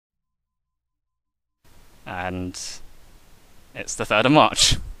And it's the 3rd of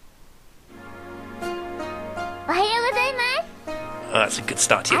March. Oh, that's a good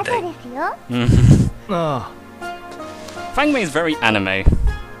start to your day. Fangmei is very anime,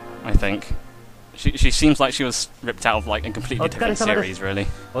 I think. She seems like she was ripped out of like a completely different series, really.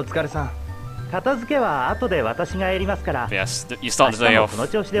 But yes, you start the day off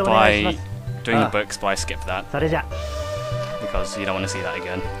by doing the books, but I skipped that. Because you don't want to see that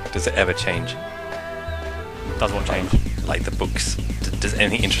again. Does it ever change? Does what change? Like the books? Does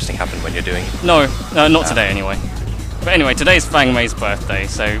anything interesting happen when you're doing it? No, not today anyway. But anyway, today's Fangmei's birthday,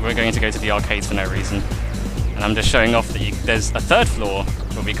 so we're going to go to the arcades for no reason. And I'm just showing off that there's a 3rd floor,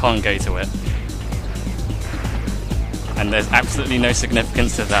 but we can't go to it. And there's absolutely no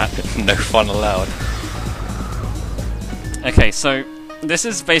significance to that. No fun allowed. Okay, so this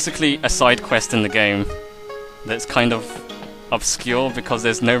is basically a side quest in the game that's kind of obscure because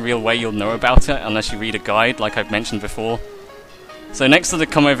there's no real way you'll know about it unless you read a guide, like I've mentioned before. So next to the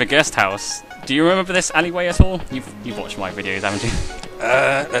come over guest house, do you remember this alleyway at all? You've watched my videos, haven't you?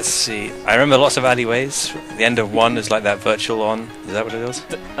 Let's see. I remember lots of alleyways. The end of one is like that virtual on. Is that what it is?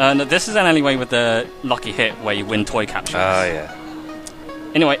 No, this is an alleyway with the lucky hit where you win toy capsules. Oh, yeah.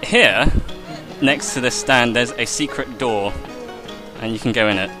 Anyway, here, next to this stand, there's a secret door, and you can go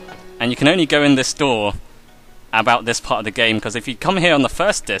in it. And you can only go in this door about this part of the game, because if you come here on the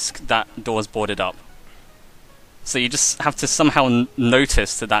first disc, that door's boarded up. So you just have to somehow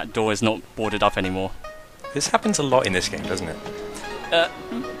notice that that door is not boarded up anymore. This happens a lot in this game, doesn't it?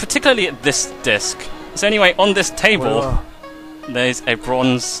 Particularly at this disc. So anyway, on this table, there's a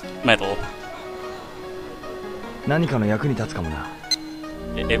bronze medal. It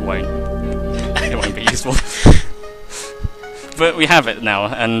won't. It won't be useful. But we have it now,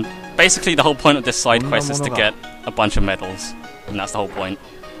 and basically the whole point of this side quest is to get a bunch of medals. And that's the whole point.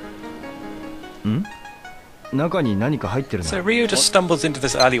 So Ryu just stumbles into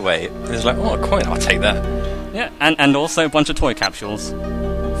this alleyway and is like, oh, a coin, I'll take that. Yeah, and also a bunch of toy capsules.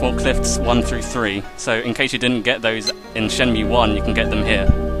 Forklifts 1 through 3. So in case you didn't get those in Shenmue 1, you can get them here.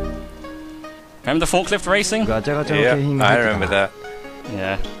 Remember the forklift racing? Yeah, I remember that.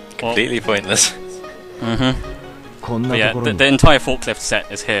 Yeah. Completely pointless. But yeah, the entire forklift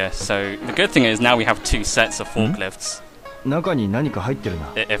set is here. So the good thing is now we have 2 sets of forklifts.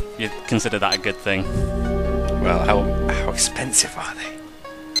 If you consider that a good thing. Well, how expensive are they?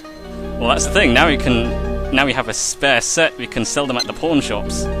 Well, that's the thing. Now we have a spare set. We can sell them at the pawn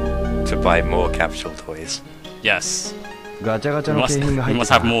shops to buy more capsule toys. Yes. We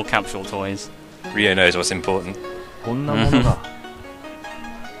must have more capsule toys. Ryo knows what's important.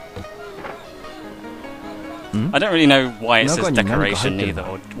 I don't really know why it says decoration either,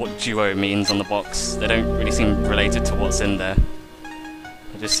 or what duo means on the box. They don't really seem related to what's in there.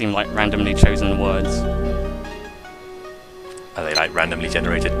 They just seem like randomly chosen words. Are they like randomly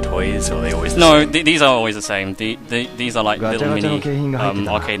generated toys, or are they always the No, same? These are always the same. These are like little mini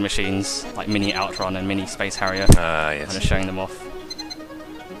arcade machines, like mini Outrun and mini Space Harrier. Yes. I'm just showing them off.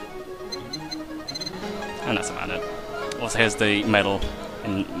 And that's about it. Also, here's the medal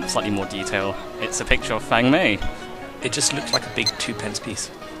in slightly more detail. It's a picture of Fangmei. It just looks like a big 2-pence piece.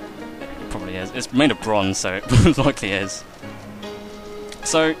 It probably is. It's made of bronze, so it likely is.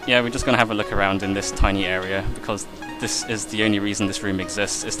 So, yeah, we're just going to have a look around in this tiny area, because this is the only reason this room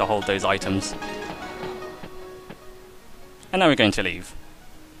exists, is to hold those items. And now we're going to leave.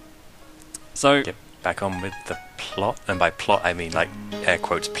 So, get back on with the plot, and by plot I mean like air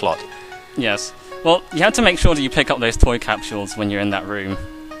quotes plot. Yes. Well, you have to make sure that you pick up those toy capsules when you're in that room,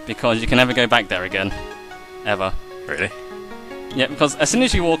 because you can never go back there again. Ever. Really? Yeah, because as soon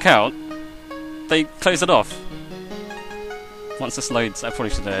as you walk out, they close it off. Once this loads, I probably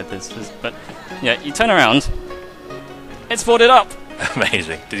should have heard this, but yeah, you turn around, it's boarded up!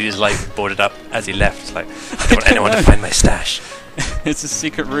 Amazing. Did he just like board it up as he left? It's like, I don't want anyone to find my stash. It's a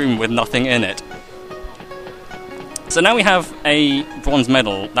secret room with nothing in it. So now we have a bronze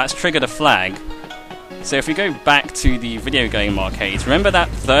medal, that's triggered a flag. So if we go back to the video game arcades, remember that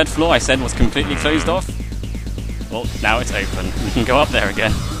 3rd floor I said was completely closed off? Well, now it's open. You can go up there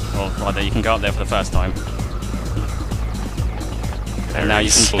again. Or rather, you can go up there for the first time. And now you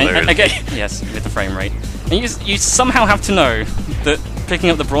can... And again, yes, with the frame rate. And you somehow have to know that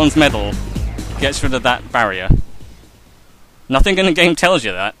picking up the bronze medal gets rid of that barrier. Nothing in the game tells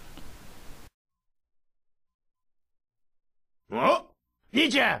you that.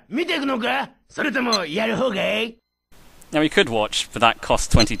 Now we could watch, but that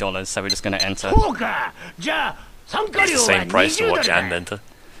costs $20, so we're just going to enter. It's the same price to watch and enter.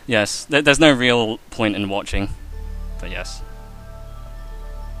 Yes, there's no real point in watching, but yes.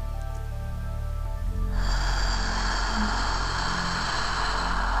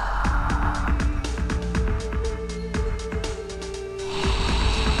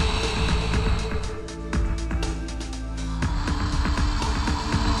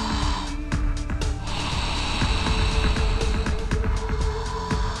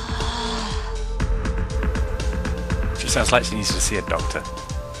 Sounds like she needs to see a doctor.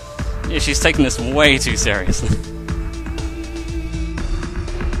 Yeah, she's taking this way too seriously.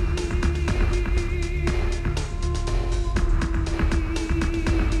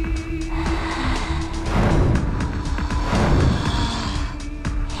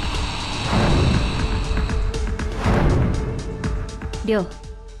 Ryo,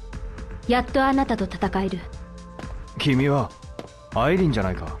 やっとあなたと戦える。君はアイリンじゃ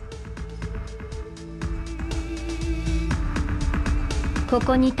ないか。こ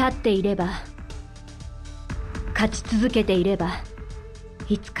こに立っていれば、勝ち続けていれば、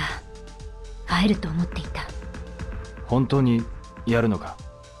いつか会えると思っていた。本当にやるのか。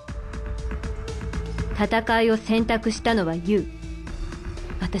戦いを選択したのはユウ。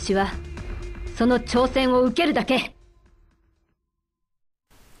私はその挑戦を受けるだけ。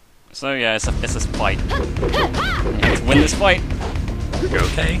So yeah, it's a fight. You have to win this fight. You're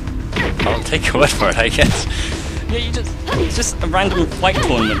okay? I'll take your word for it, I guess. Yeah, it's just a random fight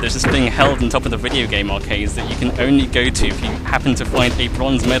tournament that's just being held on top of the video game arcades that you can only go to if you happen to find a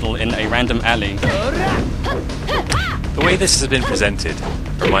bronze medal in a random alley. The way this has been presented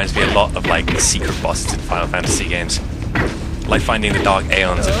reminds me a lot of like secret bosses in Final Fantasy games. Like finding the Dark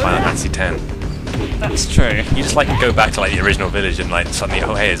Aeons in Final Fantasy X. That's true. You just like go back to like the original village and like suddenly,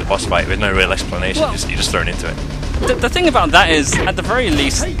 oh hey, there's a boss fight with no real explanation. Well, you're just thrown into it. The thing about that is, at the very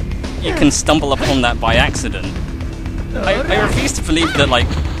least, you can stumble upon that by accident. I refuse to believe that like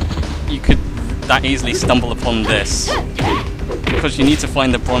you could that easily stumble upon this, because you need to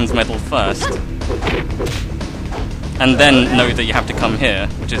find the bronze medal first, and then know that you have to come here,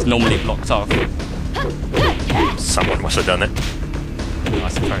 which is normally blocked off. Someone must have done it. I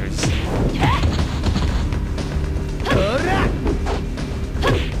suppose.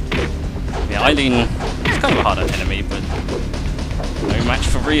 Yeah, Eileen is kind of a harder enemy, but no match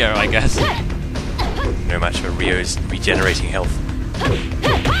for Rio, I guess. No match for Rio's regenerating health.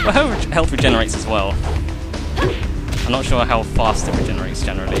 Well, her health regenerates as well. I'm not sure how fast it regenerates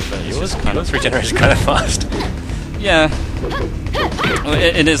generally, but it's just kind of regenerates kind of fast. Yeah. Well,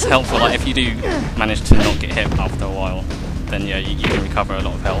 it is helpful. Like if you do manage to not get hit after a while, then yeah, you can recover a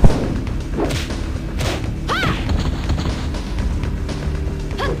lot of health.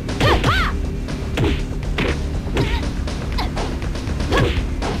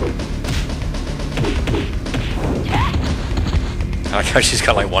 I like how she's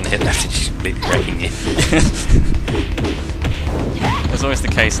got like one hit left and she's completely wrecking you. It's always the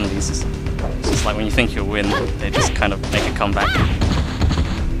case in these. It's just like when you think you'll win, they just kind of make a comeback.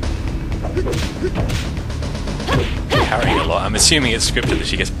 Carrying a lot. I'm assuming it's scripted that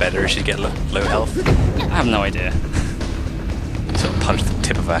she gets better as she gets low health. I have no idea. Sort of punch the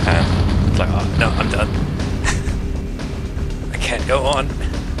tip of her hand. It's like, oh no, I'm done. I can't go on.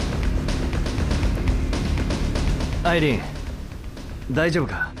 アイリン、大丈夫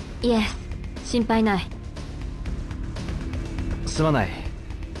か。いえ、心配ない。すまない。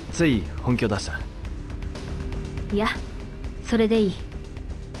つい本気を出した。いや、それでいい。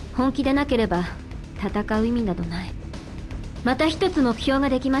本気でなければ戦う意味などない。また一つ目標が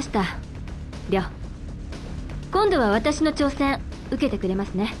できました。りょ、今度は私の挑戦受けてくれま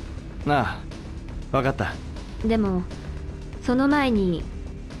すね。ああ、わかった。でもその前に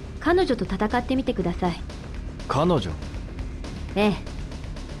彼女と戦ってみてください。彼女？ええ、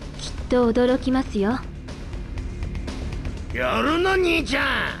きっと驚きますよ。やるの兄ち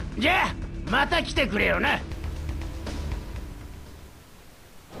ゃん。じゃあまた来てくれよな。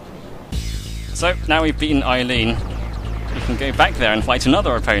So now we've beaten Eileen, we can go back there and fight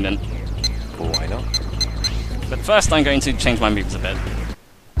another opponent. Well, why not? But first I'm going to change my moves a bit.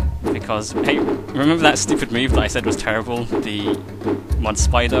 Because, hey, remember that stupid move that I said was terrible? The mud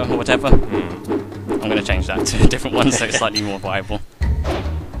spider or whatever? I'm going to change that to a different one so it's slightly more viable.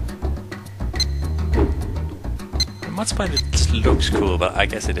 The mud spider just looks cool, but I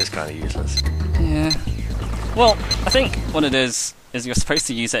guess it is kind of useless. Yeah. Well, I think what it is you're supposed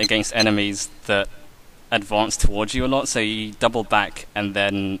to use it against enemies that advance towards you a lot, so you double back and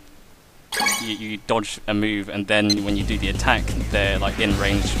then you dodge a move, and then when you do the attack, they're like in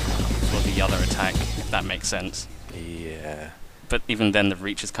range for the other attack, if that makes sense. Yeah. But even then, the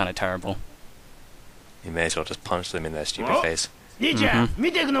reach is kind of terrible. You may as well just punch them in their stupid face. Like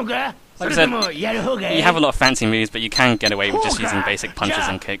I said, you have a lot of fancy moves, but you can get away with just using basic punches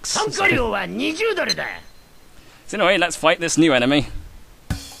and kicks. So anyway, let's fight this new enemy.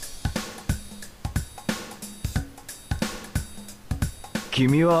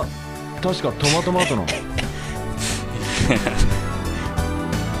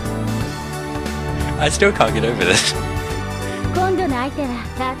 I still can't get over this. 今度の相手は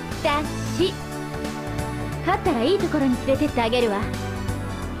私。勝ったらいいところに連れてってあげるわ。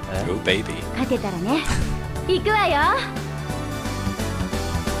 Oh baby. 勝てたらね。行くわよ。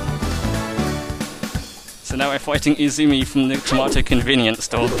 So now we're fighting Izumi from the tomato convenience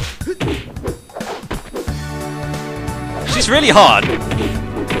store. She's really hard.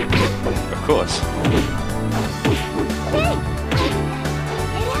 Of course.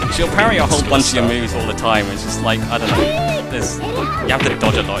 She'll parry a whole bunch of your moves all the time. It's just like, I don't know. You have to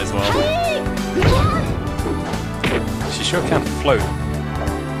dodge a lot as well. She sure can float.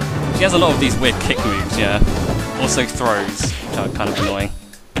 She has a lot of these weird kick moves, yeah. Also throws, which are kind of annoying.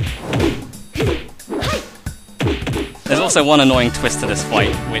 There's also one annoying twist to this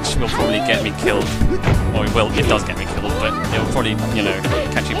fight, which will probably get me killed. Or it does get me killed, but it will probably, you know,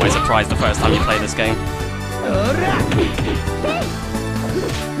 catch you by surprise the first time you play this game.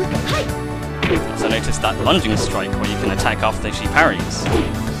 Also noticed that lunging strike where you can attack after she parries.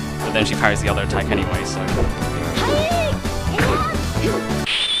 But then she parries the other attack anyway, so...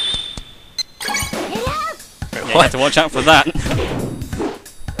 Yeah, you have to watch out for that.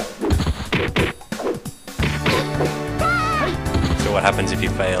 So what happens if you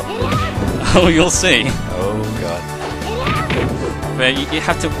fail? Oh, you'll see. Oh god. But you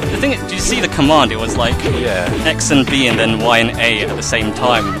have to... The thing is, do you see the command? It was like Yeah. X and B and then Y and A at the same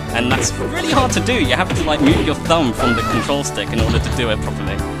time. And that's really hard to do. You have to like move your thumb from the control stick in order to do it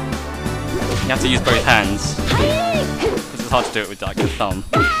properly. You have to use both hands. Because it's hard to do it with like your thumb.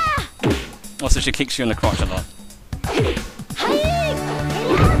 Also, she kicks you in the crotch a lot.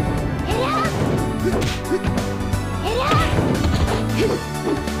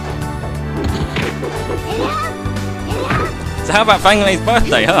 So how about Fangmei's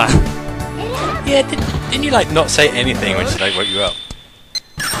birthday, huh? Yeah, didn't you like not say anything when she like woke you up?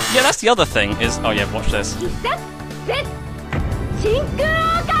 Yeah, that's the other thing is... Oh yeah, watch this.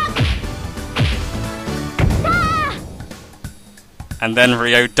 And then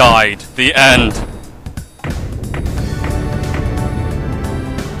Ryo died. The end.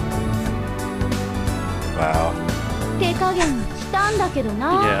 Wow.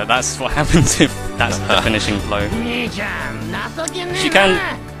 Yeah, that's what happens if that's the finishing blow. She can...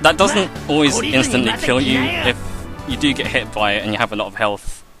 That doesn't always instantly kill you. If you do get hit by it and you have a lot of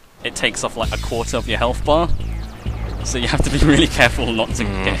health, it takes off like a quarter of your health bar. So you have to be really careful not to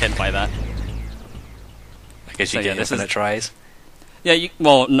get hit by that. I guess you So, get yeah, this infinite is- tries. Yeah,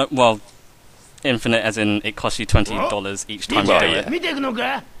 infinite as in it costs you $20 each time you do it. 見ていくの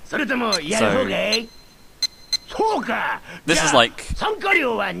かそれともやる方がいいそうか This is like... 参加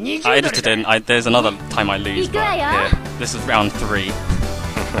料は20 I edited in. There's another time I lose, but yeah, this is round 3.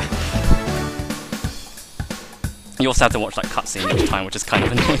 You also have to watch that cutscene each time, which is kind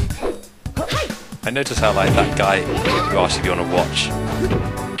of annoying. I noticed how like that guy who asked if you want to watch.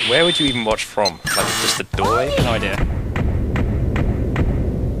 Where would you even watch from? Like just the doorway? No idea.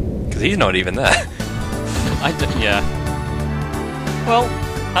 Because he's not even there. Yeah. Well,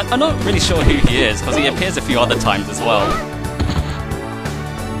 I'm not really sure who he is, because he appears a few other times as well.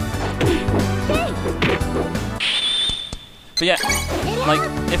 But yeah, like,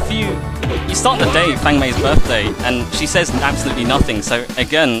 if you start the day, Fangmei's birthday, and she says absolutely nothing, so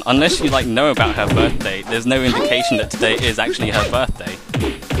again, unless you, like, know about her birthday, there's no indication that today is actually her birthday.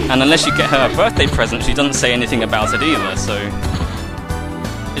 And unless you get her a birthday present, she doesn't say anything about it either, so...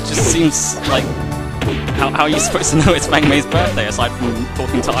 It just seems like... How are you supposed to know it's Fangmei's birthday, aside from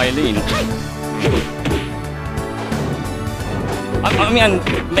talking to Eileen? I mean,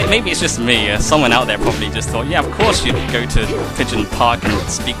 maybe it's just me. Someone out there probably just thought, yeah, of course you'd go to Pigeon Park and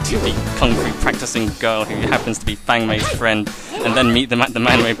speak to the kung fu practicing girl who happens to be Fangmei's friend, and then meet them at the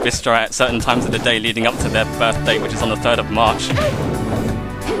Manway Bistro at certain times of the day leading up to their birthday, which is on the 3rd of March.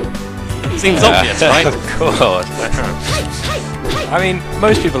 Seems obvious, right? Of course. I mean,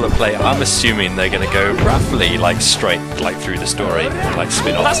 most people that play, I'm assuming they're going to go roughly like straight like through the story, like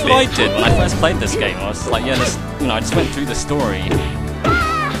spin off. That's what I did when I first played this game. I was like, yeah, this, I just went through the story,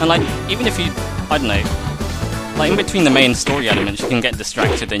 and like, even if you, I don't know, like in between the main story elements, you can get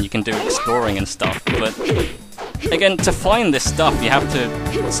distracted and you can do exploring and stuff. But again, to find this stuff, you have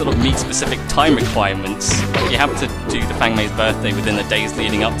to sort of meet specific time requirements. Like, you have to do the Fangmei's birthday within the days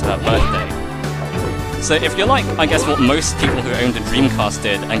leading up to her birthday. So if you're like, I guess, what most people who owned a Dreamcast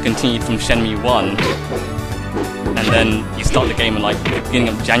did and continued from Shenmue 1, and then you start the game in like the beginning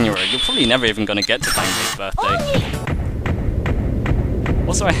of January, you're probably never even going to get to Fangmei's birthday.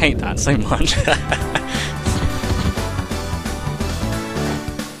 Also, I hate that so much.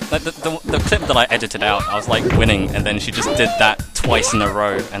 Like the clip that I edited out, I was like winning, and then she just did that twice in a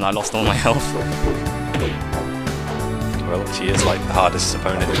row, and I lost all my health. Well, she is like the hardest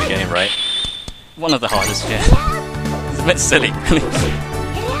opponent in the game, right? one of the hardest, yeah. It's a bit silly, really.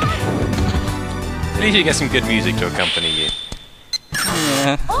 At least you get some good music to accompany you.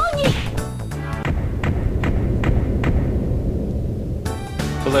 Yeah.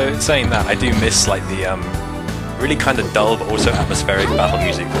 Although, saying that, I do miss like the really kind of dull but also atmospheric battle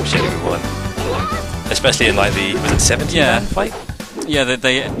music from Shenmue 1. Especially in like the, was it 70-man fight? Yeah,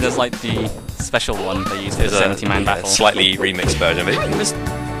 there's like the special one they used for the 70-man battle. Slightly remixed version of it.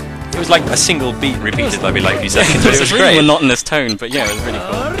 It was like a single beat repeated every like few seconds. It was was really great. monotonous tone, but yeah, it was really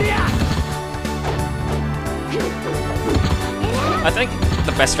cool. I think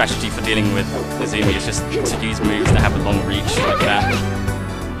the best strategy for dealing with Izumi is just to use moves that have a long reach like that.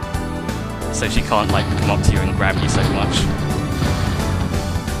 So she can't like come up to you and grab you so much.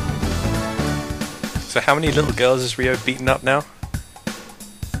 So how many little girls is Ryo beaten up now?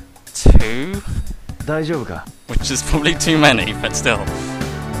 2? 大丈夫か Which is probably too many, but still.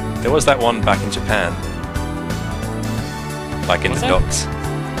 There was that one back in Japan. Like in Was the there? docks.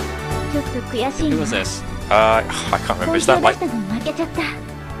 ちょっと悔しい Who な was this? I can't remember. Is that like 負けちゃった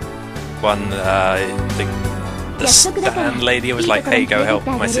one, the stand lady was like, hey, go help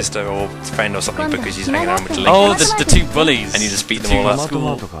my sister or friend or something because she's hanging around with Lilly. Oh, the 2 bullies. And you just beat The them all two up.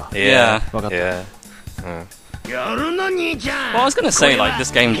 school. とか Yeah. Yeah. Yeah. Well, Well, I was gonna say, like,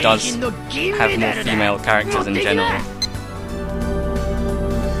 this game does have more female characters in general.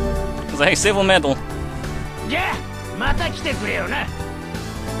 It's like, hey, silver medal. じゃあまた来てくれよな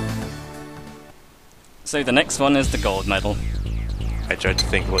So the next one is the gold medal. I tried to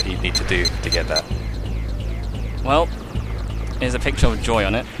think what you'd need to do to get that. Well, here's a picture of Joy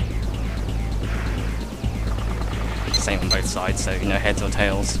on it. Same on both sides, so you know, heads or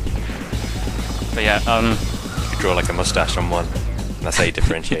tails. But yeah, You draw like a mustache on one, and that's how you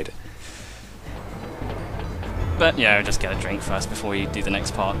differentiate it. but yeah, just get a drink first before you do the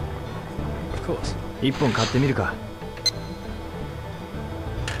next part. Of course. 一本買ってみるか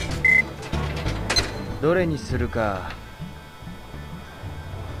どれにするか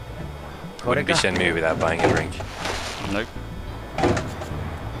これ Wouldn't be か Shenmue without buying a drink. Nope.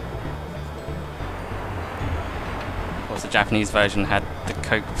 Of course, the Japanese version had the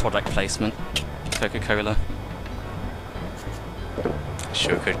Coke product placement. Coca-Cola.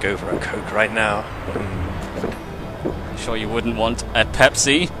 Sure could go for a Coke right now. Sure you wouldn't want a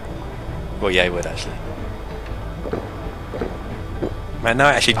Pepsi? Well, yeah, I would actually. Man, now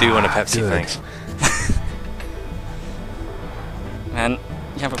I actually do want a Pepsi, good. thanks. Man,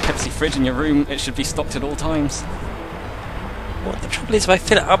 you have a Pepsi fridge in your room, it should be stocked at all times. Well, the trouble is, if I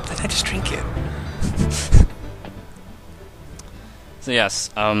fill it up, then I just drink it. So yes,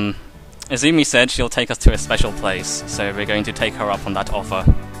 Izumi said she'll take us to a special place, so we're going to take her up on that offer.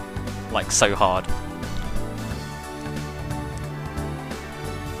 Like, so hard.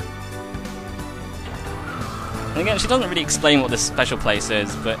 And again, she doesn't really explain what this special place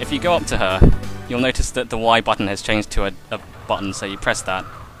is, but if you go up to her, you'll notice that the Y button has changed to a button, so you press that,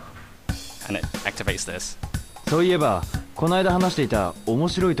 and it activates this. そういえばこの間話していた面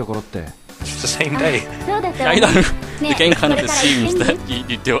白いところって It's the same day. そうだった Yeah, わ I ね know. The ね game kind of これから assumes 返 that 事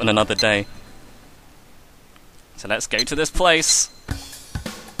you do it on another day. So let's go to this place.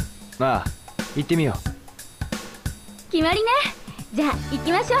 まあ行ってみよう 決まりねじゃあ行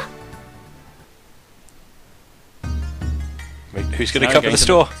きましょう Wait, who's going to Now cover going the to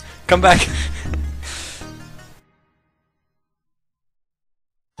store? Come back.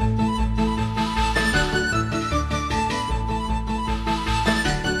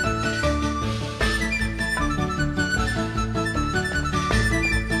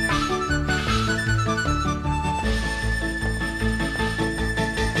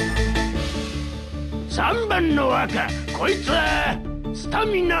 !3 番の赤こいつはスタ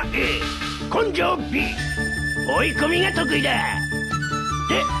ミナ A 根性 B 追い込みが得意だ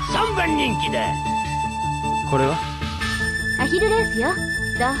で3番人気だこれはアヒルレースよ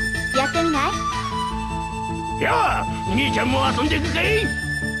どうやってみないよう兄ちゃんも遊んでいくかい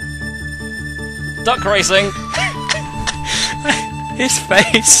Duck racing! His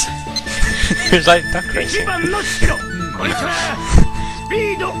face. He was like duck 1 racing. 番の白こいつはスピ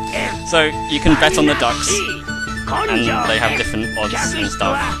ード S So you can bet on the ducks, 根性 and they have S different odds 客 and 室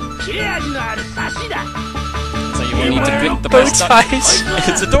stuff. は切れ味のあるサシだ So you will need to pick the Bow best duck. ties.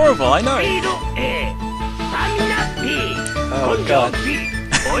 It's adorable, I ス know. ピード A スタミナ B Oh 根性 god. B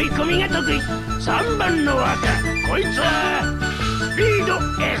追い込みが得意3番の赤こいつはスピード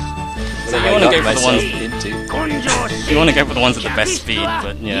S So you I want to got go for the myself ones. into. 根性 C You want to go for the ones with the best speed,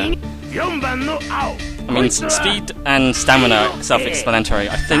 but yeah. 4番の青 I mean, speed and stamina are self-explanatory.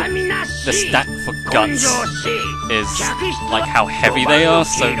 I think the stat for guts is like how heavy they are,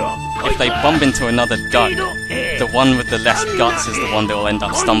 so if they bump into another duck, the one with the less guts is the one that will end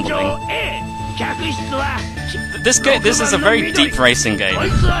up stumbling. This is a very deep racing game. Are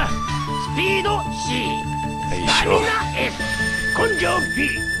you sure?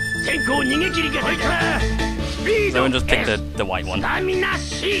 So we'll just pick the white one,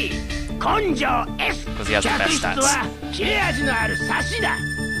 because he has the best stats.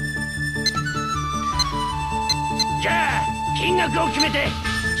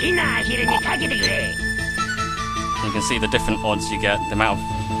 You can see the different odds you get. The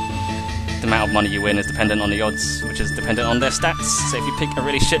amount of money you win is dependent on the odds, which is dependent on their stats. So if you pick a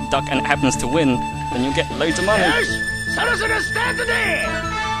really shit duck and it happens to win, then you'll get loads of money.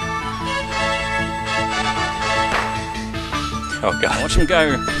 Oh god. Watch him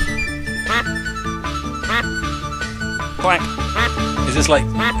go. Quack. Is this like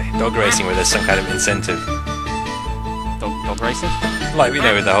dog racing where there's some kind of incentive? Dog racing? Like, you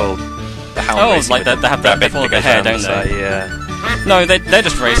know, with the hound racing. Like they have that before the hair, don't they? Yeah. No, they're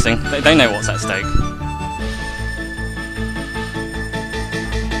just racing. They know what's at stake.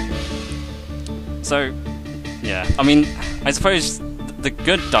 So, yeah. I mean, I suppose the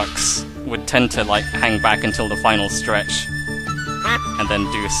good ducks would tend to like hang back until the final stretch, and then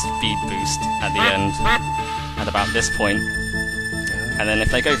do a speed boost at the end, at about this point. And then if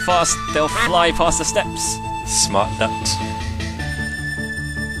they go fast, they'll fly past the steps. Smart ducks.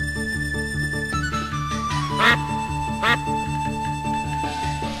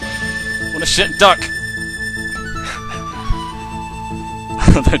 What a shit duck!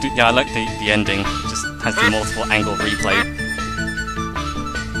 Yeah, I like the ending. It just has the multiple angle replay.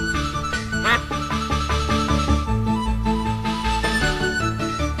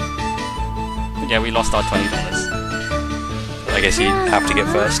 But yeah, we lost our $20. I guess you have to get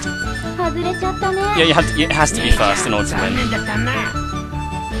first. Yeah, it has to be first in order to win.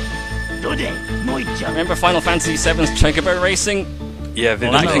 Remember Final Fantasy VII's Chocobo Racing? Yeah,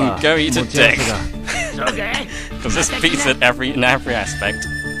 well, that can go eat a dick. Because this beats it in every aspect.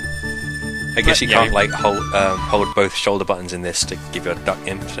 I guess you can't like hold both shoulder buttons in this to give your duck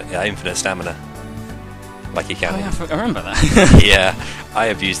infinite stamina. Like you can. Oh, yeah, I remember that. Yeah, I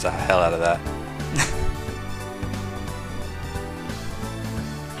abused the hell out of that.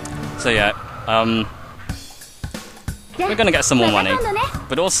 So yeah, we're gonna get some more money,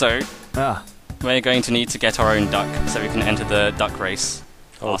 but also we're going to need to get our own duck so we can enter the duck race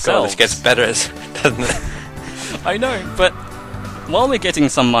ourselves. God, this gets better, doesn't it? I know, but while we're getting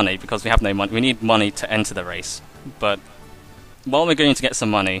some money, because we have no money, we need money to enter the race. But while we're going to get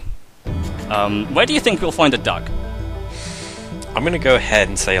some money, where do you think we'll find a duck? I'm gonna go ahead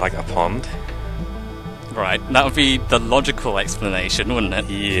and say like a pond. Right, that would be the logical explanation, wouldn't it?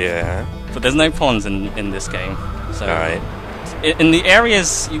 Yeah. But there's no ponds in this game. So alright. In the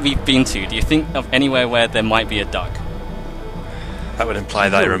areas we've been to, do you think of anywhere where there might be a duck? That would imply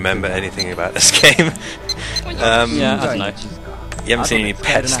that I remember anything about this game. Yeah, I don't know. You haven't seen any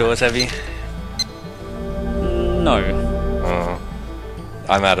pet stores, have you? No. Oh.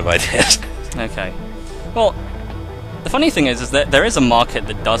 I'm out of ideas. Okay. Well, the funny thing is that there is a market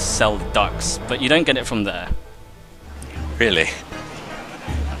that does sell ducks, but you don't get it from there. Really?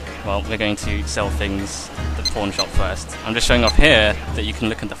 Well, we're going to sell things at the pawn shop first. I'm just showing off here that you can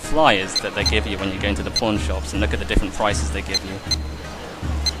look at the flyers that they give you when you go into the pawn shops and look at the different prices they give you.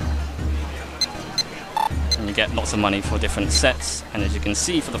 And you get lots of money for different sets, and as you can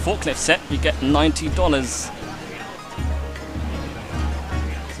see, for the forklift set, you get $90.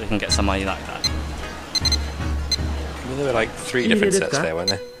 So you can get some money like that. I mean, there were like 3 different sets there, weren't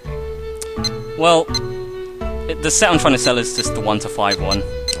there? Well, the set I'm trying to sell is just the 1 to 5 one.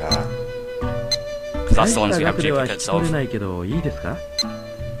 Because that's the ones we have duplicates of. I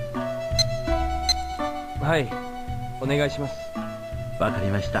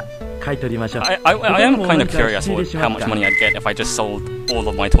am kind of curious how much money I'd get if I just sold all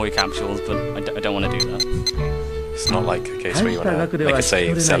of my toy capsules, but I don't want to do that. It's not like a case where you want to make a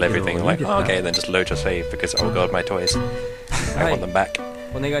save, sell everything, like, oh, okay, and then just load your save because, oh god, my toys. I want them back.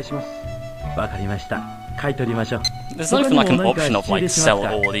 There's not even like an option of like sell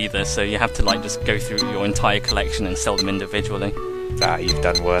all either, so you have to like just go through your entire collection and sell them individually. Ah, you've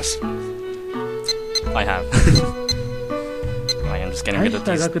done worse. I have. I am just getting rid of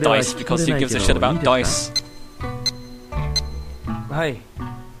these dice because who gives a shit about dice? Okay,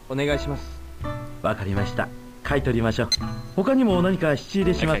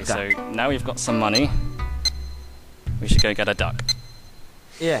 so now we've got some money. We should go get a duck.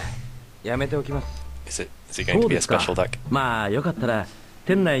 Is Is it going to be a special duck? まあよかったら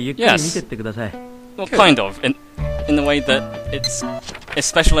店内ゆっくり見てってください。 Well, kind of, in the way that it's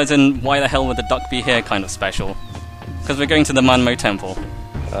special as in why the hell would the duck be here kind of special. Because we're going to the Manmo Temple.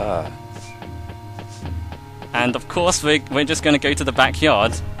 Ah. And of course we're just going to go to the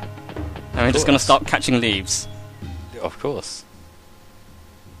backyard. And we're just going to start catching leaves. Of course.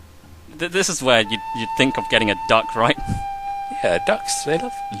 This is where you'd think of getting a duck, right? Yeah, ducks, they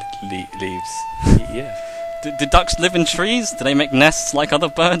love leaves. Yeah. Do ducks live in trees? Do they make nests like other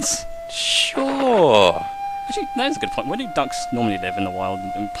birds? Sure. Actually, that is a good point. Where do ducks normally live in the wild?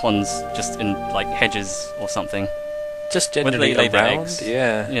 In ponds, just in like hedges or something? Just Where do generally they lay their around. eggs?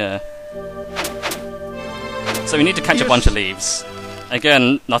 Yeah. Yeah. So we need to catch a bunch of leaves.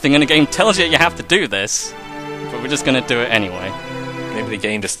 Again, nothing in the game tells you have to do this, but we're just gonna do it anyway. Maybe the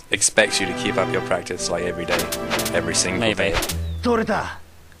game just expects you to keep up your practice like every day, every single Maybe. day. 取れた。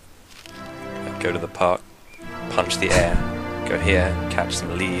 Go to the park, punch the air, go here, catch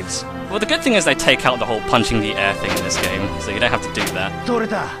some leaves. Well, the good thing is they take out the whole punching the air thing in this game, so you don't have to do that. 取れ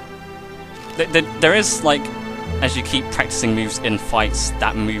た。 There is, like, as you keep practicing moves in fights,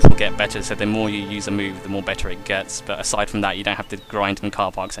 that move will get better, so the more you use a move, the more better it gets, but aside from that, you don't have to grind in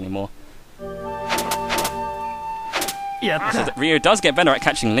car parks anymore. やっ So た。 that Ryo does get better at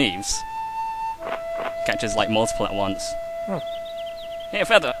catching leaves. Catches, like, multiple at once. Oh. Hey, a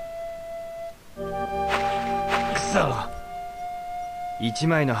feather! くそ。一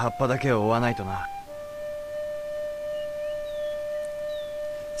枚の葉っぱだけを追わないとな。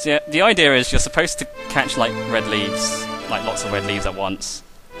 So yeah, the idea is you're supposed to catch, like, red leaves, like lots of red leaves at once,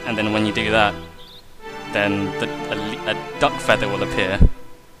 and then when you do that, then a duck feather will appear.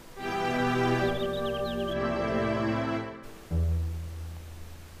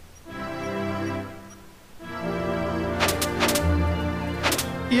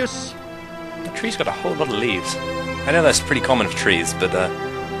 Yes. The tree's got a whole lot of leaves. I know that's pretty common for trees, but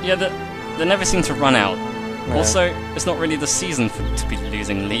Yeah, they never seem to run out. No. Also, it's not really the season to be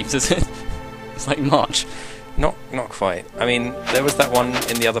losing leaves, is it? It's like March. not quite. I mean, there was that one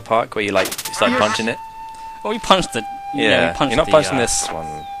in the other park where you start punching it. Oh, we punched it. Yeah, we punched you're not the, punching this one.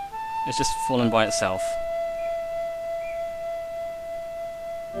 It's just fallen by itself.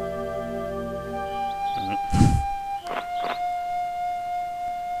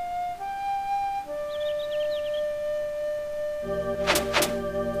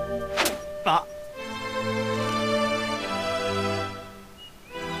 Ah.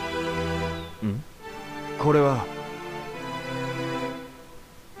 これは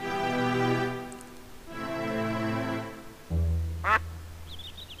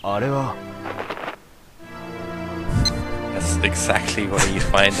あれは That's exactly where you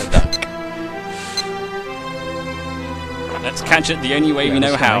find a duck. Let's catch it the only way we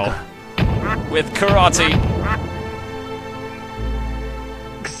know how. With karate.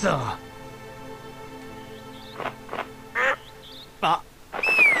 くそ。あ。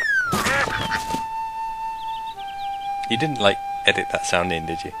 You didn't edit that sound in,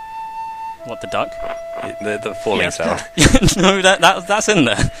 did you? What, the duck? The falling Yes, sound. No, that's in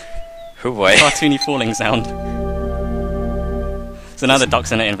there. Oh boy. Cartoony falling sound. So now the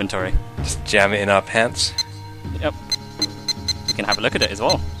duck's in the inventory. Just jam it in our pants. Yep. We can have a look at it as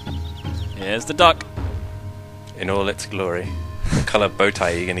well. Here's the duck. In all its glory. What colour bow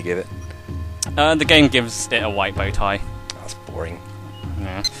tie are you going to give it? The game gives it a white bow tie. That's boring.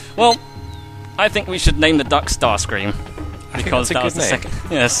 Yeah. Well, I think we should name the duck Starscream. Because that's a that was good the name.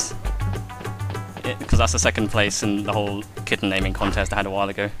 second. Yes. Because that's the second place in the whole kitten naming contest I had a while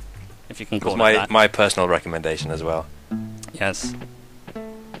ago. If you can It was call it that. my personal recommendation as well. Yes.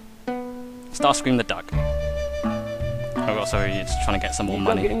 Starscream the duck. Oh, also, you're just trying to get some more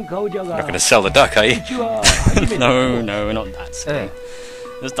money. You're not going to sell the duck, are you? No, not that screen.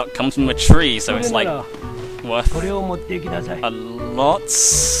 This duck comes from a tree, so it's like worth これを持って行きなさい。 a lot,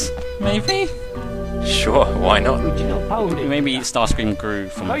 maybe? Sure, why not? うちのパウンで。 Maybe Starscream grew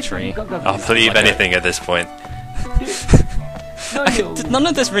from a tree. I'll believe anything at this point. None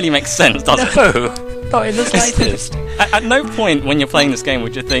of this really makes sense, does it? No, not in the slightest. At no point when you're playing this game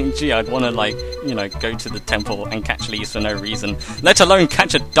would you think, gee, I'd want to, go to the temple and catch leaves for no reason, let alone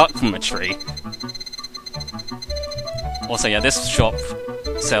catch a duck from a tree. Also, yeah, this shop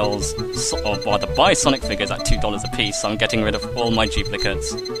sells, or rather buys Sonic figures at $2 a piece, so I'm getting rid of all my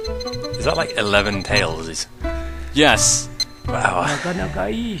duplicates. Is that like 11 tails? Yes, Wow. なかなか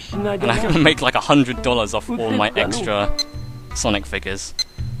いい品じ and ゃ I な can make like $100 off all my extra Sonic figures.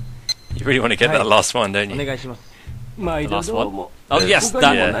 You really want to get that last one, don't お you? 願いします 毎 The 度 last どう one? も。 Oh yes,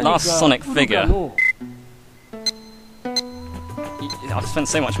 他にも that 何か last Sonic 来るか figure. の I've spent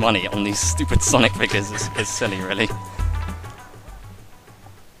so much money on these stupid Sonic figures, it's silly, really.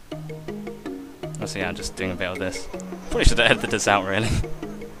 So yeah, just doing a bit of this. Probably should have edited this out, really.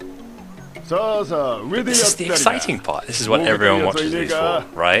 This is the exciting part. This is what everyone watches these for,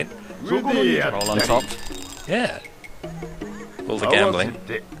 right? Roll on top. Yeah. All the gambling.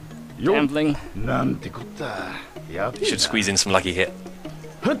 Gambling. You should squeeze in some lucky hit.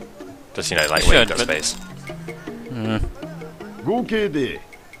 Just, you know, like Should, where you've got but- space.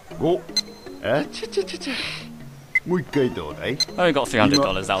 Oh, we got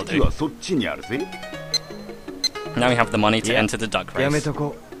 $300, that'll do. Now we have the money to enter the duck やめ race. と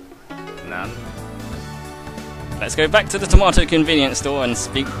こ Let's go back to the tomato convenience store and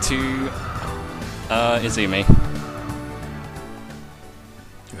speak to Izumi.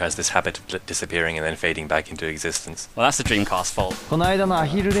 Who has this habit of disappearing and then fading back into existence. Well, that's the Dreamcast fault. この間のア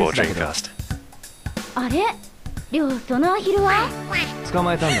ヒルレー Poor スだけど Dreamcast. あれりょうそのアヒルは捕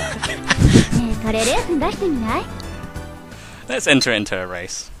まえたんだねえそれレースに出してみない Let's enter into a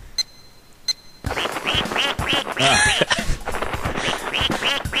race.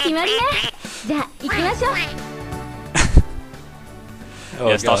 決まりねじゃあ行きましょう Oh,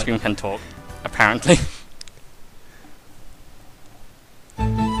 Yeah, God. Starscream can talk, apparently.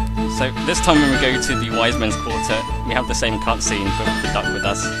 So this time when we go to the Wise Men's Quarter, we have the same cutscene, but with the duck with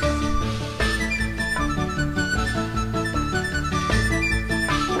us.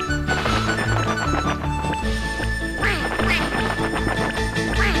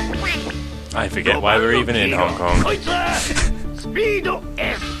 I forget why we're even in Hong こ Kong. いつはスピード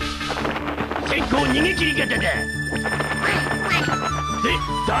S 先行逃げ切り方だで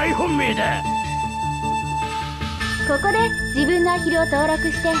大本命だここで自分のアヒルを登録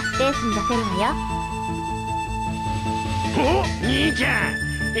してレースに出せるわよお兄ちゃ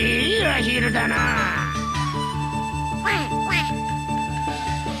んいいアヒルだな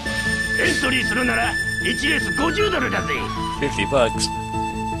エントリーするなら1レース50ドルだぜ$50.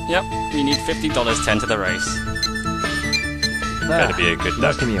 Yep, we need $50 to enter the race. さあ Gotta be a good 出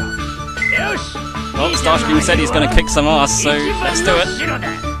duck. してみようよし Well, Starscream said he's gonna kick some ass, so let's do it.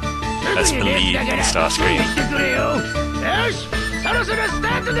 Let's believe in Starscream. よしそろそろスタ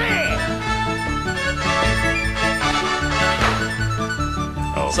ートだ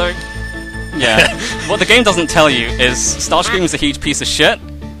Oh. So, yeah, what the game doesn't tell you is Starscream's a huge piece of shit,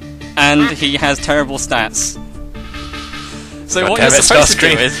 and he has terrible stats. So God what damn you're it, supposed to do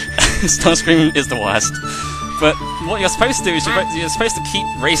Starscream. is Starscream is the worst. But what you're supposed to do is you're supposed to keep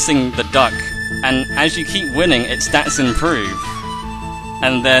racing the duck, and as you keep winning, its stats improve.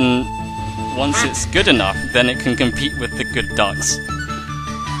 And then once it's good enough, then it can compete with the good ducks.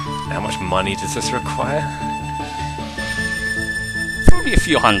 How much money does this require? Probably a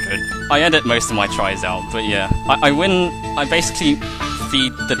few hundred. I edit most of my tries out, but yeah, I win. I basically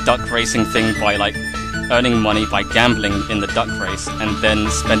feed the duck racing thing by like earning money by gambling in the duck race, and then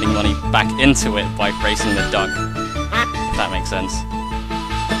spending money back into it by racing the duck. If that makes sense.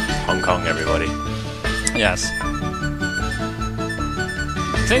 Hong Kong, everybody. Yes.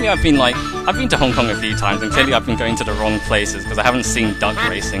 Clearly, I've been to Hong Kong a few times, and clearly I've been going to the wrong places because I haven't seen duck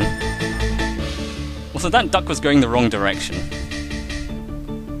racing. Also, that duck was going the wrong direction.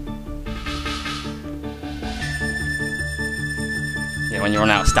 Yeah, when you run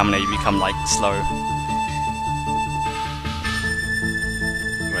out of stamina, you become like slow.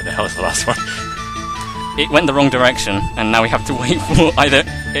 Where the hell is the last one? It went the wrong direction, and now we have to wait for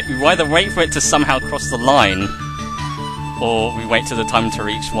we either wait for it to somehow cross the line, or we wait till the time to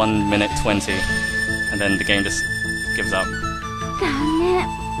reach 1 minute 20, and then the game just gives up. 残念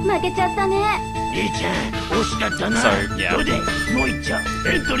負けちゃったね兄ちゃん惜しかったな So, yeah. どうでもう一丁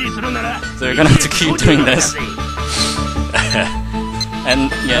エントリーするなら So we're gonna have to keep doing this. 50ドルだぜ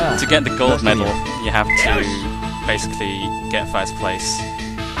And yeah, to get the gold medal, you have to basically get first place.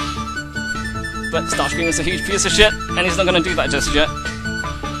 But Starscream is a huge piece of shit, and he's not gonna do that just yet.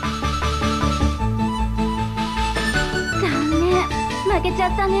 残念負けちゃ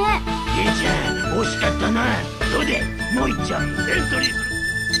ったね兄ちゃん惜しかったなどうでもう一丁エントリーする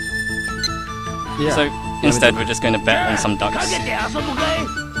Yeah. So instead, we're just going to bet on some か ducks. けて遊ぶかい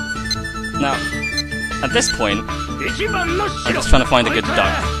Now, at this point, 一番の I'm 白 just trying to find a good duck.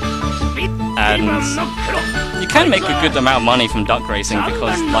 2番の黒 You can make a good amount of money from duck racing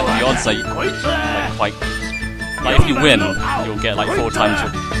because, like, the odds are こいつは quite. Like, if you win, you'll get like 4 times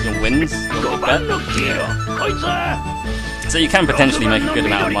your wins, 5 your bet. 番の黄色こいつは So you can potentially make a good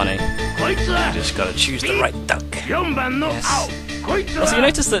amount of money. こいつは Just gotta choose the right duck. 4番の青こいつは Also, you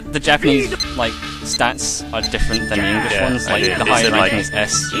notice that the Japanese like stats are different than the English Yeah, ones. I Like did. the They higher said, ranking like- is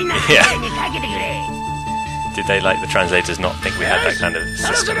S. 好きな Yeah. 部屋にかけてくれ Did they, like, the translators not think we had that kind of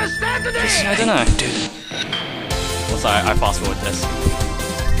system? I don't know. Also, I fast forward this.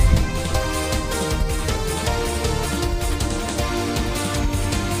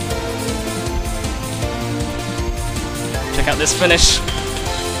 Check out this finish.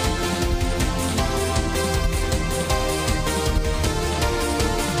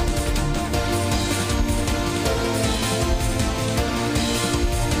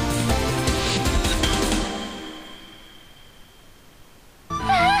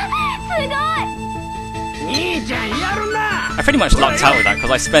 I pretty much lucked out with that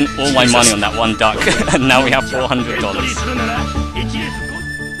because I spent all my money on that one duck and now we have $400.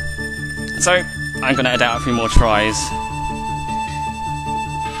 So, I'm going to edit out a few more tries.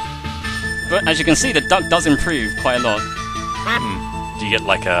 But as you can see, the duck does improve quite a lot. Do you get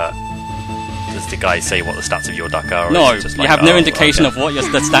like a... Does the guy say what the stats of your duck are? Or No, is it just you like, have no indication of what the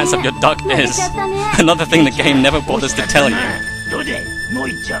stats of your duck is. Another thing the game never bothers to tell you.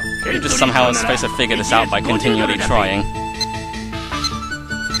 You're just somehow supposed to figure this out by continually trying.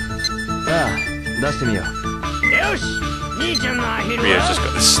 Ryo's just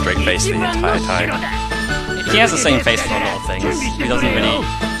got this straight face the entire time. He has the same face for a lot of things. He doesn't really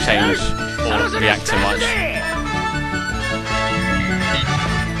change or react too much.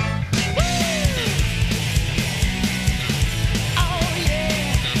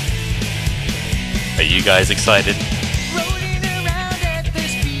 Are you guys excited?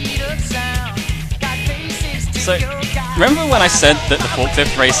 So, remember when I said that the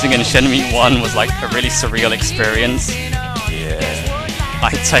forklift racing in Shenmue 1 was like a really surreal experience? Yeah. I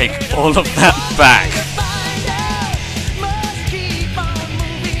take all of that back.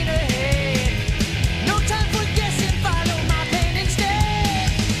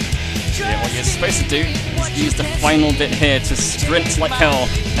 Yeah, what you're supposed to do is use the final bit here to sprint like hell,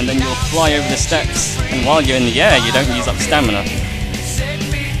 and then you'll fly over the steps, and while you're in the air you don't use up stamina.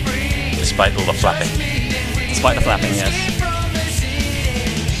 Despite all the flapping. Despite the flapping, yes.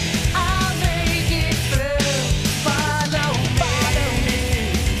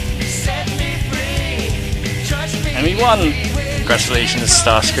 And we won! Congratulations,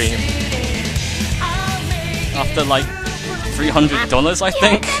 Starscream. After like $300, I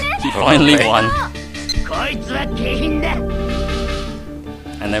think, he finally won.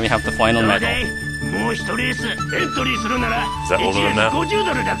 And then we have the final medal. Is that all of them now?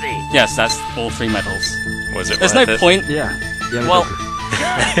 Yes, that's all 3 medals. Was it There's no worth it? point. Yeah. Well,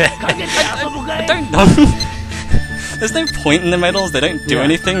 I don't know. There's no point in the medals. They don't do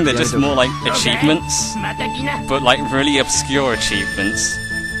anything. They're just more like achievements, but like really obscure achievements.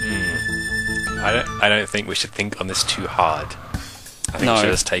 I don't think we should think on this too hard. I think No. we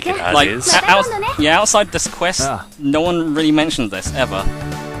should just take it as Like is. outside this quest, no one really mentioned this ever.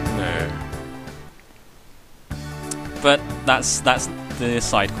 No. But that's the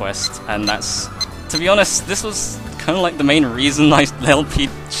side quest, and that's, to be honest, this was kind of like the main reason I LP'd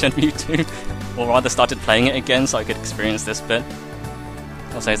Shenmue 2, or rather started playing it again so I could experience this bit.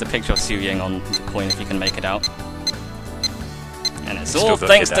 Also, there's a picture of Su Ying on the coin if you can make it out. And it's all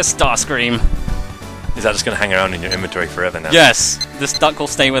thanks to Starscream. Is that just going to hang around in your inventory forever now? Yes, this duck will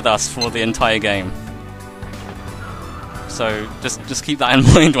stay with us for the entire game. So just keep that in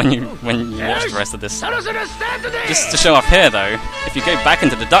mind when you watch the rest of this. Just to show off here though, if you go back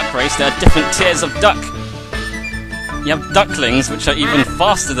into the duck race, there are different tiers of duck. You have ducklings, which are even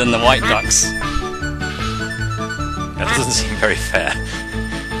faster than the white ducks. That doesn't seem very fair.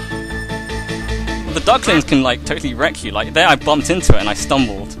 The ducklings can like totally wreck you. Like there, I bumped into it and I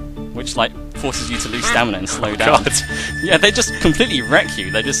stumbled, which like forces you to lose stamina and slow down. God. Yeah, they just completely wreck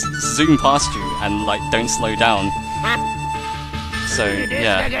you. They just zoom past you and like don't slow down. So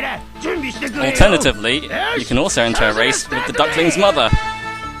yeah. Alternatively, you can also enter a race with the duckling's mother,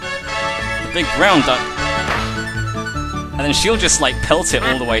 the big brown duck, and then she'll just like pelt it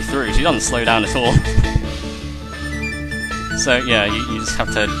all the way through. She doesn't slow down at all. So yeah, you just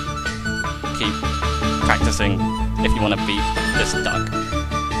have to keep practicing if you want to beat this duck.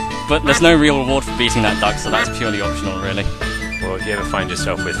 But there's no real reward for beating that duck, so that's purely optional, really. Well, if you ever find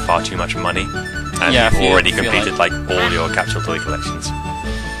yourself with far too much money, and Yeah, you've if you already feel completed like all your capsule toy collections.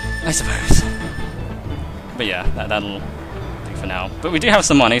 I suppose. But yeah, that'll do for now. But we do have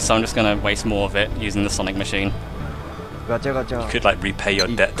some money, so I'm just going to waste more of it using the Sonic machine. You could like repay your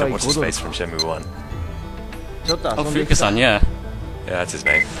debt to what's his face from Shenmue 1. Oh, Fukusan, yeah. Yeah, that's his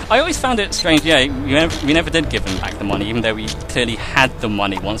name. I always found it strange, yeah, we never did give him back the money, even though we clearly had the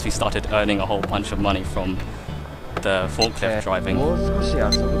money once we started earning a whole bunch of money from the forklift driving.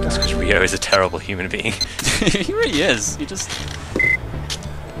 That's because Ryo is a terrible human being. He really is. He just...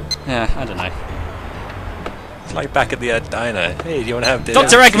 Yeah, I don't know. Like back at the diner. Hey, do you want to have dinner?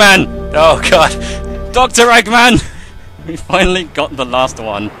 Dr. Eggman! Oh god! Dr. Eggman! We finally got the last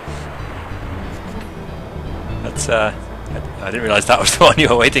one. That's I didn't realise that was the one you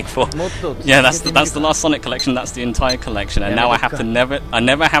were waiting for. Yeah, that's the last Sonic collection. That's the entire collection, and now I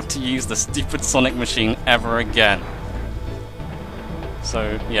never have to use the stupid Sonic machine ever again.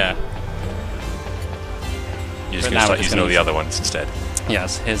 So yeah. You're just going to start using all the other ones instead.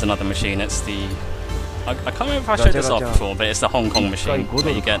 Yes, here's another machine. It's the I can't remember if I showed this off before, but it's the Hong Kong machine where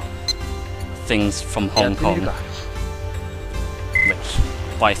you get things from Hong Kong.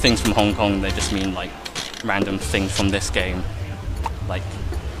 Which, by things from Hong Kong, they just mean like random things from this game, like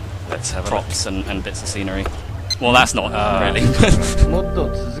props and bits of scenery. Well, that's not really.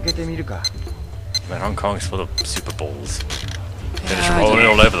 Man, Hong Kong's full of super balls. They're just rolling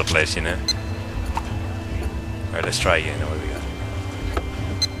all over the place, you know. Alright, let's try again. What do we got?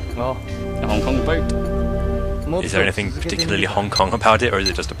 A Hong Kong boat. Is there anything particularly Hong Kong about it, or is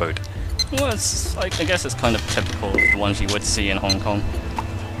it just a boat? Well, it's like, I guess it's kind of typical of the ones you would see in Hong Kong.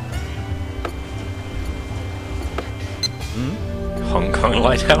 Hong Kong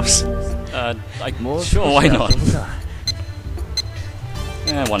lighthouse? Sure, why not?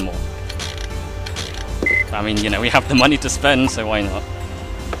 Yeah, one more. I mean, you know, we have the money to spend, so why not?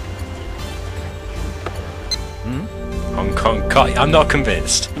 Hong Kong car. I'm not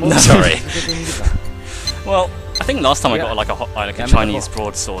convinced. No. Sorry. Well, I think last time I got like a Chinese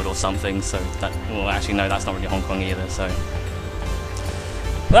broadsword or something, so that... Well, actually, no, that's not really Hong Kong either, so...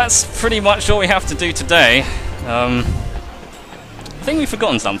 That's pretty much all we have to do today. I think we've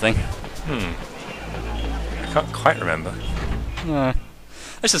forgotten something. I can't quite remember.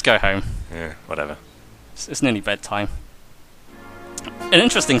 Let's just go home. Yeah, whatever. It's nearly bedtime. An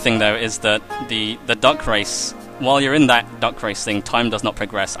interesting thing, though, is that the duck race, while you're in that duck race thing, time does not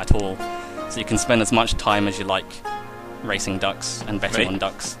progress at all. So you can spend as much time as you like racing ducks and betting on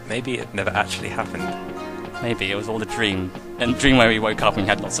ducks. Maybe it never actually happened. Maybe it was all a dream. A dream where we woke up and we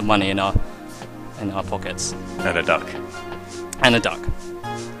had lots of money in our pockets. And a duck. And a duck.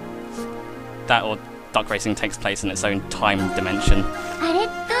 That or duck racing takes place in its own time dimension.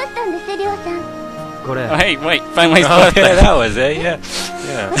 Oh hey, wait, Fangmei's birthday. Yeah, that was it, yeah.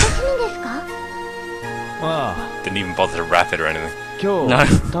 Ah. Didn't even bother to wrap it or anything. No.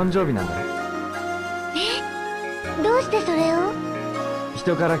 誕生日なんだね。どうしてそれを？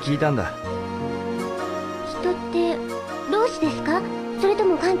人から聞いたんだ。人って同志ですか？それと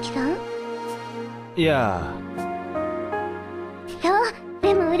も歓喜さん？いや。そう、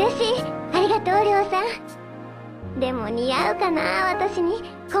でも嬉しい。ありがとう、りょうさん。でも似合うかな、私に。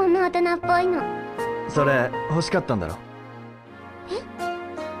こんな大人っぽいの。それ欲しかったんだろ。え？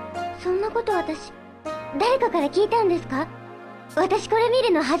そんなこと私、誰かから聞いたんですか？私これ見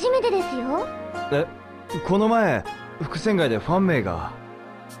るの初めてですよ。え、この前伏線街でファン名が。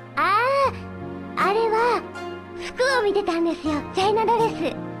ああ、あれは服を見てたんですよ。チャイナドレ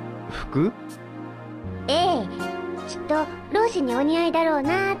ス。服？ええ、きっと老子にお似合いだろう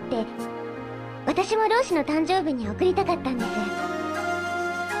なーって。私も老子の誕生日に贈りたかったんです。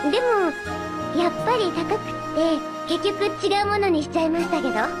でもやっぱり高くって結局違うものにしちゃいましたけ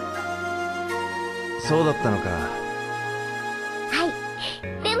ど。そうだったのか。はい。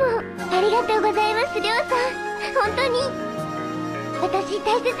でもありがとうございます、りょうさん。本当に私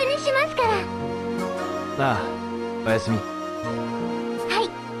大切にしますから。ああ、おやすみ。はい、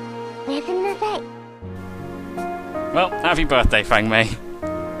おやすみなさい。Well, happy birthday, Fangmei.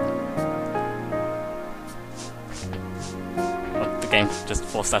 Well, the game just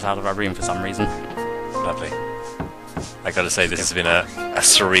forced that out of our room for some reason. Lovely. I gotta say, this has been a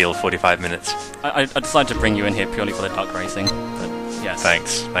surreal 45 minutes. I decided to bring you in here purely for the duck racing, but yes.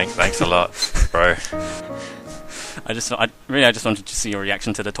 Thanks a lot, bro. I just wanted to see your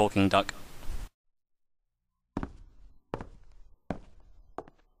reaction to the talking duck.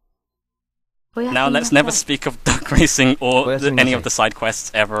 Now let's never speak of duck racing or any of the side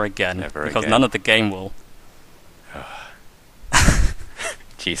quests ever again, because none of the game will.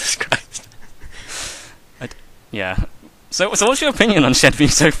 Jesus Christ. Yeah. So what's your opinion on Shenmue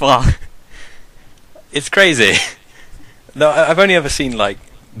so far? It's crazy. No, I've only ever seen, like,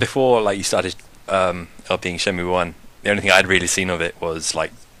 before, like, you started being Shenmue 1, the only thing I'd really seen of it was,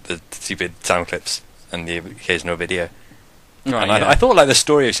 like, the stupid sound clips and the occasional video. Right, and I thought, like, the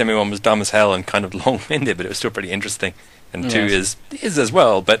story of Shenmue 1 was dumb as hell and kind of long-winded, but it was still pretty interesting. And 2 is as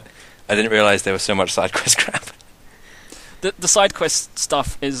well, but I didn't realise there was so much side quest crap. The side quest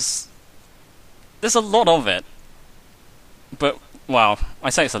stuff is... There's a lot of it. But, well, I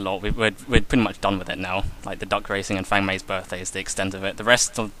say it's a lot. We're pretty much done with it now. Like, the duck racing and Fangmei's birthday is the extent of it. The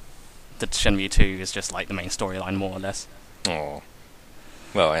rest of the Shenmue 2 is just like the main storyline, more or less. Oh.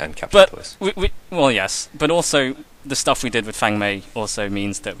 Well, and Captain But Bliss. well, yes, but also the stuff we did with Fangmei also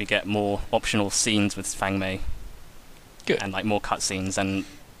means that we get more optional scenes with Fangmei. Good. And like more cutscenes, and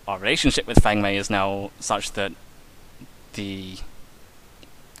our relationship with Fangmei is now such that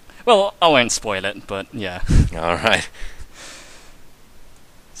well, I won't spoil it, but yeah. Alright.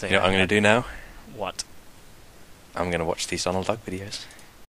 So, You know what I'm going to do now? What? I'm going to watch these Donald Duck videos.